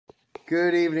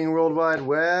Good evening, World Wide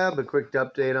Web. A quick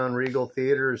update on Regal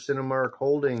Theaters, Cinemark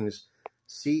Holdings,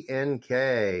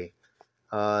 CNK.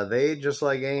 They, just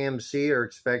like AMC, are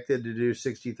expected to do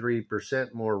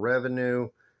 63% more revenue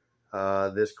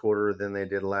this quarter than they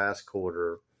did last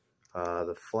quarter.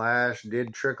 The Flash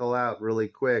did trickle out really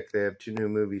quick. They have two new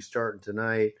movies starting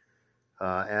tonight,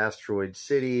 Asteroid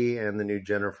City and the new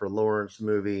Jennifer Lawrence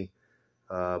movie.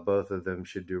 Both of them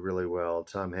should do really well.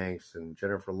 Tom Hanks and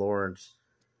Jennifer Lawrence.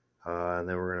 And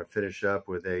then we're going to finish up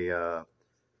with a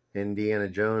Indiana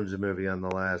Jones movie on the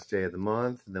last day of the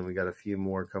month. And then we got a few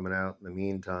more coming out in the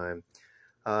meantime.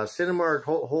 Cinemark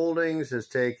Holdings has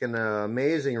taken an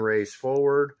amazing race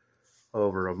forward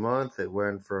over a month. It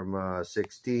went from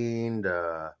 16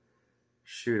 to,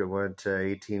 it went to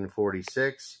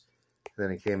 1846. Then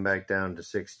it came back down to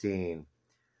 16.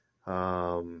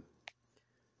 A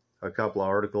couple of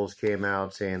articles came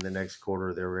out saying the next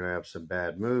quarter they were going to have some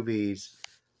bad movies.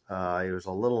 It was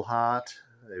a little hot.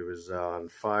 It was on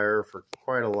fire for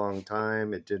quite a long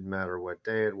time. It didn't matter what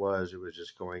day it was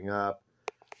just going up.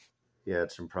 You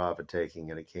had some profit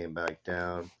taking and it came back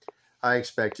down. I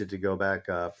expect it to go back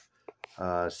up.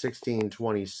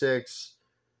 1626,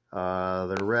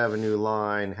 the revenue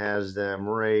line has them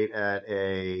right at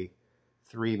a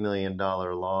 $3 million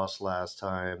loss last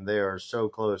time. They are so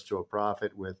close to a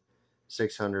profit with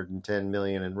 $610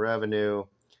 million in revenue.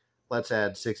 Let's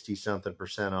add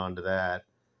 60-something% onto that,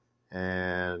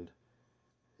 and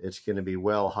it's going to be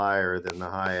well higher than the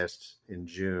highest in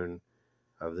June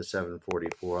of the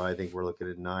 744. I think we're looking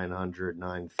at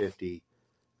 950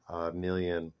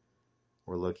 million.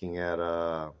 We're looking at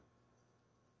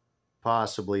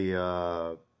possibly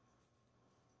very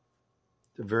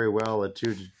well a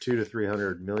 $200 to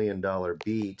 $300 million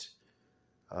beat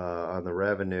on the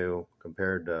revenue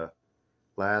compared to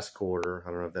last quarter. I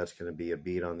don't know if that's going to be a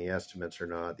beat on the estimates or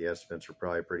not. The estimates are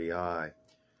probably pretty high.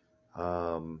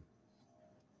 How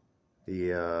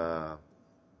many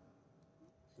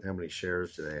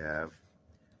shares do they have?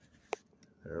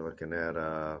 They're looking at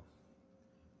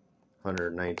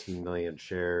 119 million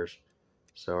shares.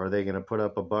 So are they going to put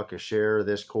up $1 a share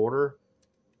this quarter?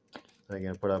 Are they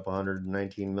going to put up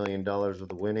 $119 million of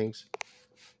the winnings?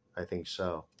 I think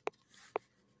so.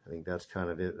 I think that's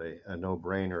kind of it, a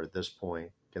no-brainer at this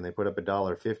point. Can they put up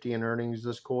 $1.50 in earnings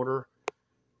this quarter?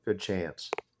 Good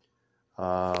chance.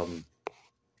 Yeah,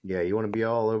 you want to be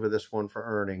all over this one for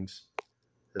earnings.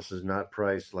 This is not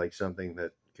priced like something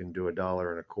that can do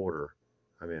 $1.25.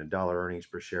 I mean, $1 earnings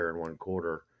per share in one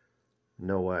quarter.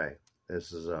 No way.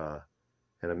 This is an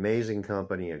amazing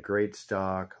company, a great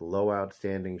stock, low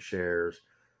outstanding shares,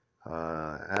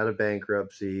 out of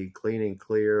bankruptcy, clean and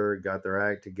clear, got their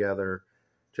act together.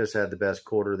 Just had the best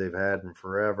quarter they've had in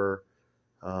forever.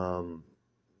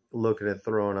 Looking at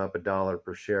throwing up $1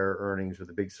 per share earnings with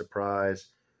a big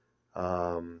surprise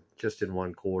just in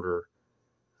one quarter.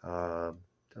 I'm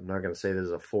not going to say this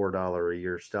is a $4 a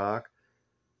year stock.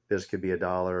 This could be $1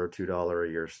 or $2 a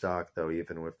year stock, though,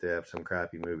 even if they have some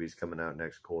crappy movies coming out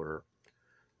next quarter.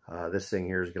 This thing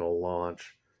here is going to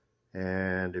launch,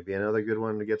 and it'd be another good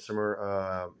one to get some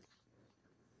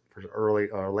early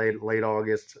or late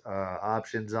August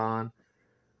options on.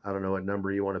 I don't know what number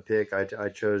you want to pick. I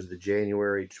chose the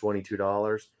January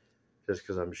 $22 just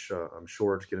because I'm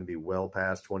sure it's going to be well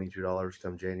past $22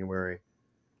 come January.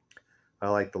 I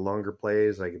like the longer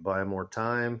plays. I can buy more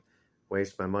time,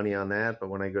 waste my money on that, but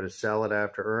when I go to sell it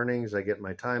after earnings, I get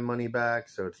my time money back,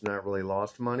 so it's not really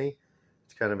lost money.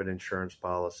 It's kind of an insurance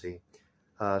policy.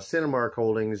 Cinemark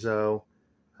Holdings, though,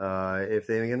 if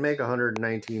they can make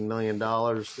 $119 million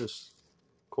this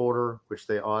quarter, which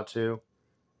they ought to,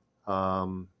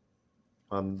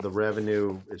 the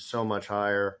revenue is so much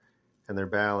higher, and their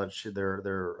balance,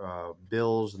 their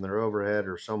bills and their overhead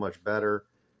are so much better.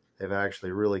 They've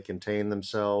actually really contained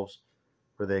themselves,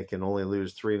 where they can only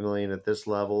lose $3 million at this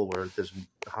level, where at this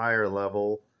higher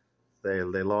level, they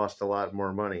lost a lot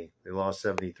more money. They lost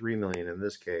 $73 million in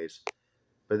this case.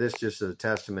 But this just is a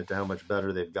testament to how much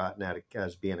better they've gotten at it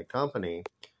as being a company.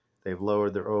 They've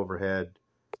lowered their overhead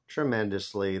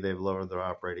tremendously. They've lowered their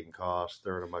operating costs.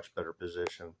 They're in a much better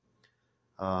position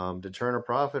to turn a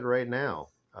profit right now.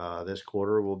 This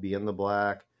quarter will be in the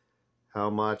black. How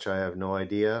much? I have no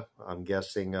idea. I'm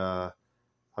guessing I'm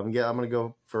going to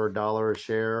go for $1 a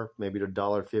share, maybe to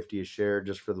 $1.50 a share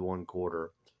just for the one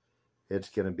quarter. It's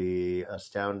going to be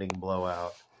astounding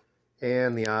blowout.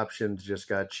 And the options just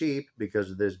got cheap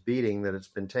because of this beating that it's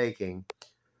been taking.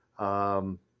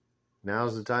 Now's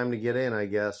the time to get in, I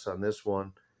guess, on this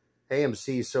one.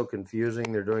 AMC is so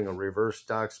confusing. They're doing a reverse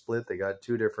stock split. They got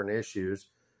two different issues.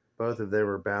 Both of them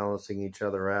are balancing each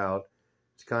other out.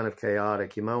 it's kind of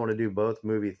chaotic. You might want to do both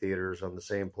movie theaters on the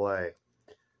same play.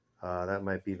 That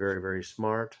might be very, very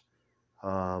smart.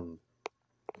 Earnings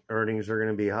are going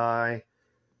to be high.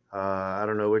 I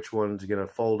don't know which one's going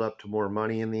to fold up to more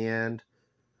money in the end,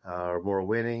 or more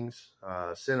winnings.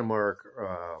 Cinemark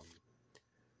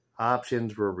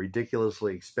options were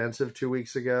ridiculously expensive 2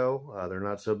 weeks ago. They're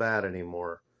not so bad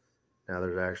anymore. Now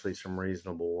there's actually some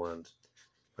reasonable ones.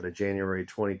 But a January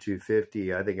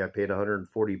 22.50, I think I paid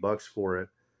 $140 for it,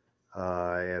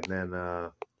 and then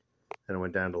it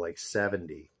went down to like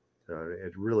 70. So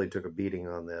it really took a beating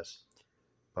on this.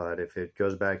 But if it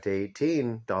goes back to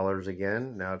 $18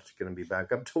 again, now it's going to be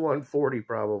back up to $140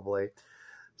 probably.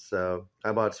 So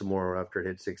I bought some more after it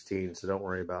hit 16, so don't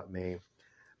worry about me.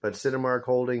 But Cinemark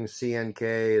Holdings, CNK,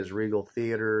 is Regal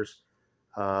Theaters,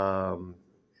 and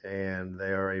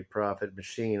they are a profit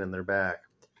machine, and they're back.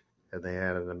 And they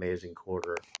had an amazing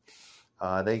quarter.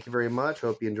 Thank you very much.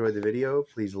 Hope you enjoyed the video.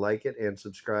 Please like it and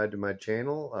subscribe to my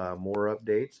channel. More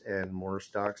updates and more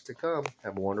stocks to come.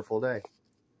 Have a wonderful day.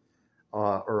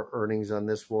 Earnings on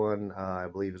this one, I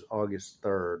believe, is August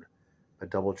 3rd. But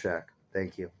double check.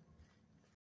 Thank you.